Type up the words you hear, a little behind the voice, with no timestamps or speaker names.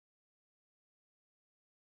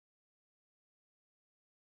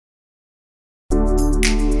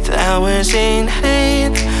hours in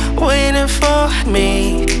hand, waiting for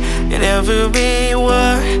me. And every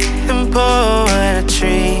word in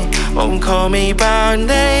poetry won't call me by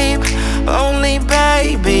name, only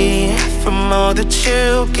baby. From all that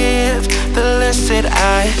you give, the less that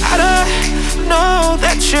I don't know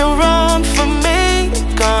that you're wrong for me.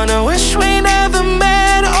 Gonna wish we never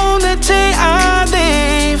met on the day I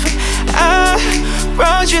leave. I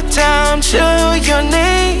brought you down to your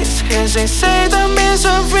knees, 'cause they say the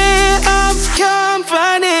misery of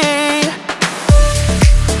company.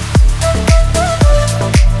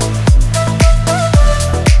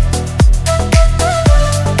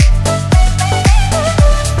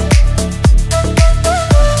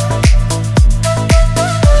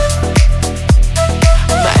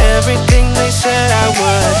 Said I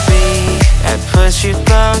would be, at first you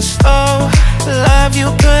gone slow. Love you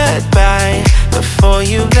goodbye before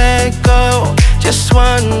you let go. Just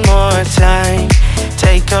one more time,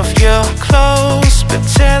 take off your clothes,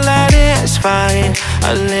 pretend that it's fine.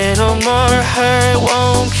 A little more hurt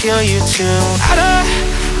won't kill you too. I don't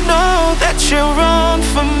know that you're wrong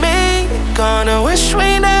for me. Gonna wish we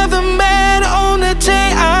never met on the day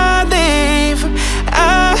I leave.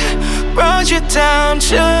 I brought you down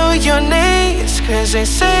to your knees, 'cause they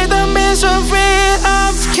say the misery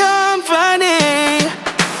of company.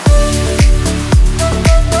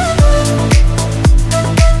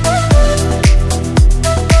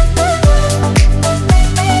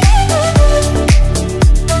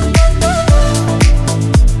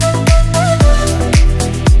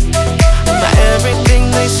 Not everything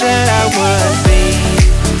they said I would be.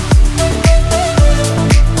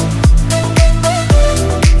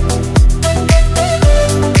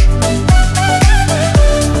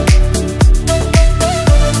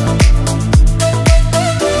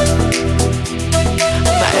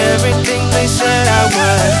 Said I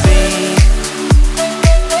would be.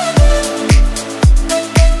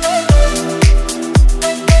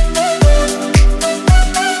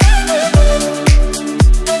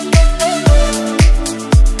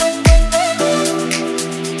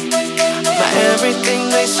 Not everything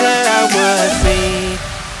they said I would be.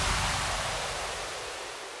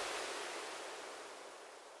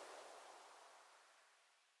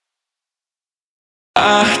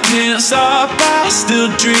 I can't stop, I still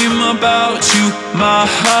dream about you. My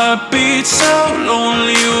heart beats so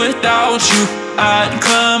lonely without you. I'd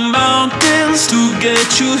climb mountains to get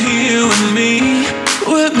you here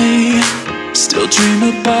with me, still dream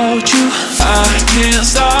about you. I can't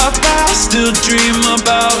stop, I still dream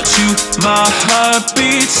about you. My heart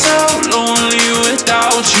beats so lonely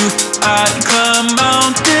without you. I'd climb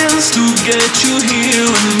mountains to get you here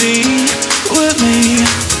with me,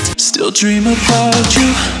 still dream about you.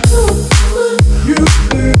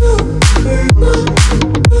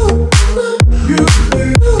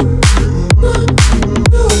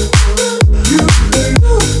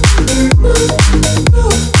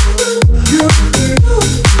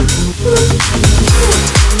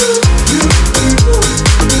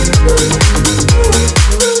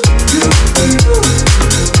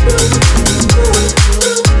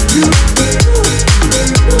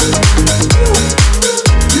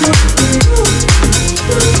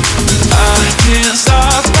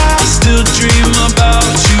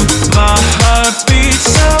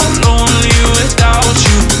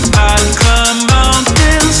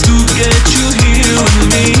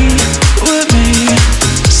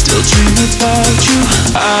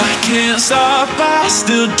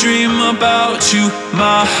 Dream about you.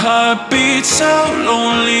 My heart beats so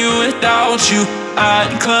lonely without you.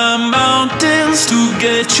 I'd climb mountains to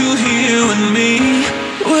get you here with me,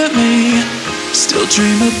 still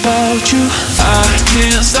dream about you. I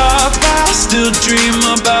can't stop, I still dream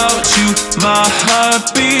about you. My heart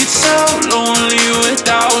beats so lonely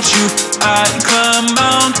without you. I'd climb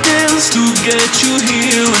mountains to get you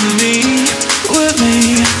here with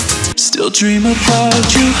me, still dream about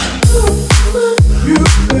you.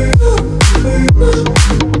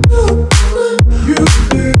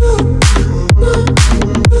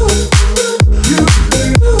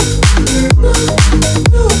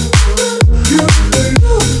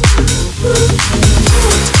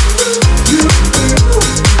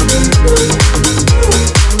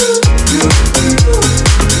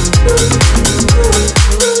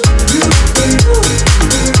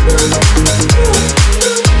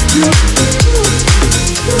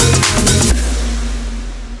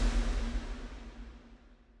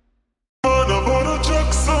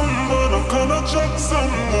 Trucks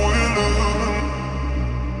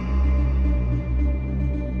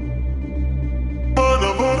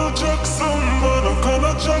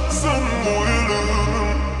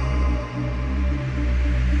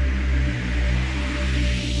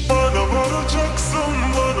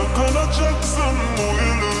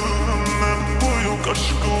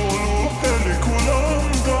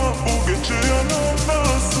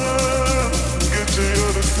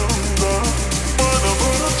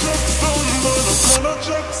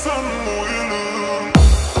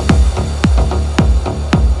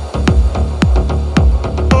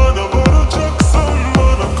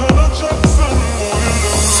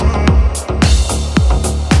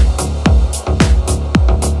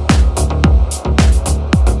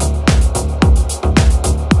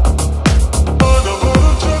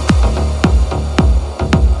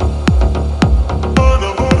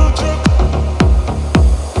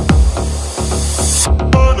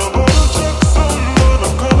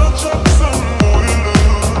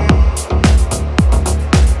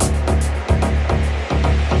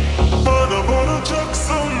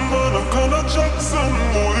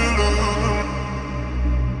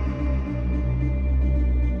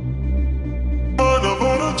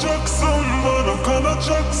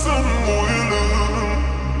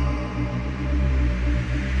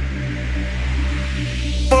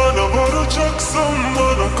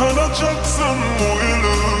kalacaksın bu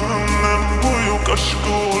yılım. Boyu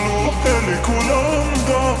kaşkolu eli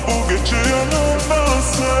kulağımda. Bu gece yanımda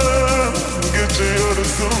sen, gece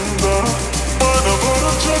yarısında. Bana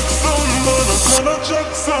varacaksın, bana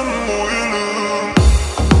kalacaksın bu yılım.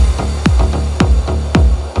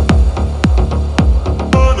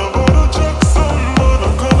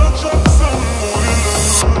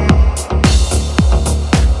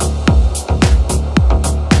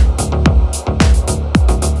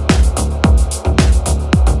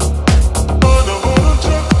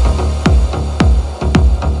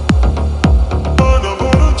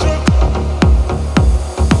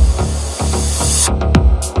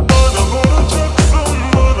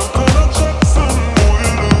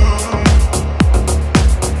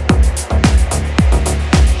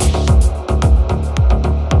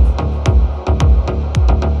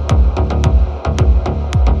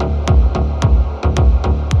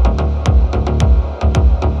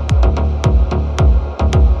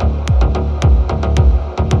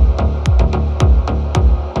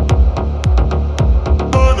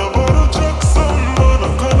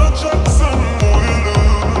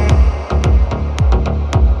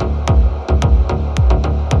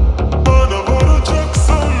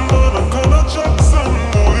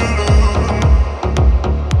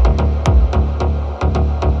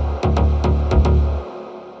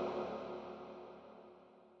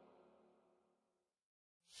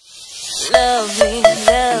 Love me,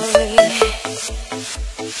 love me,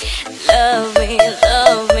 love me,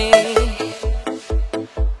 love me,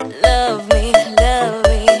 love me, love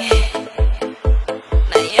me,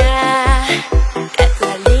 Maya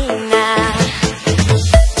Catalina.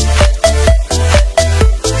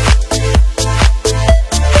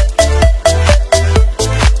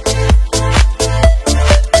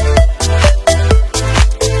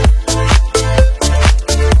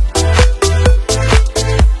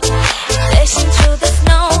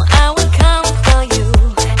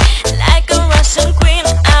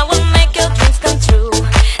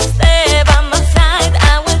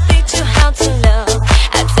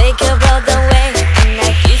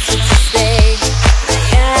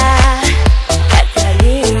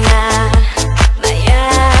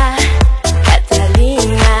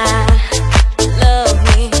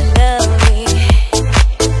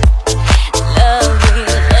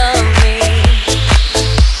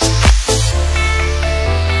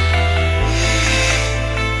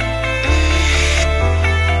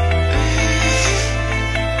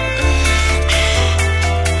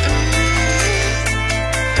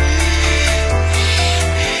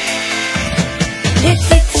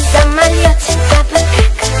 Летит самолет, в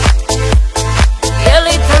облаках. Я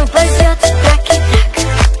летом ползет так и так.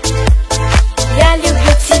 Я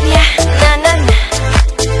люблю тебя, на-на-на,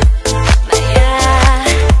 моя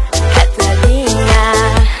Каталина.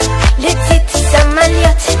 Летит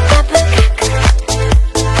самолет, в облаках.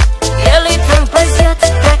 Я летом ползет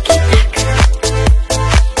так и так.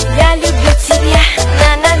 Я люблю тебя,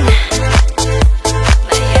 на-на-на,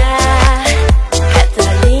 моя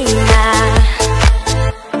Каталина.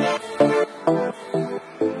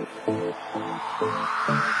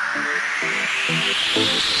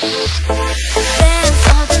 Dance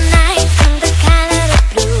all the night in the color of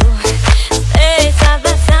blue. Stay side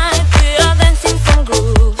by side, we are dancing some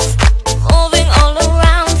grooves. Moving all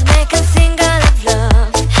around, make a single of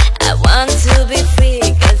love. I want to be free,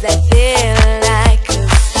 cause I feel like a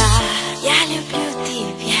star. Я люблю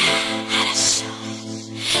тебя, хорошо.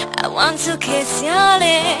 I want to kiss your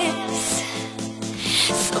lips.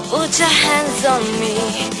 So put your hands on me.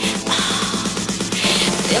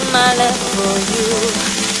 Feel my love for you.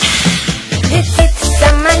 Летит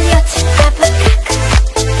самолет,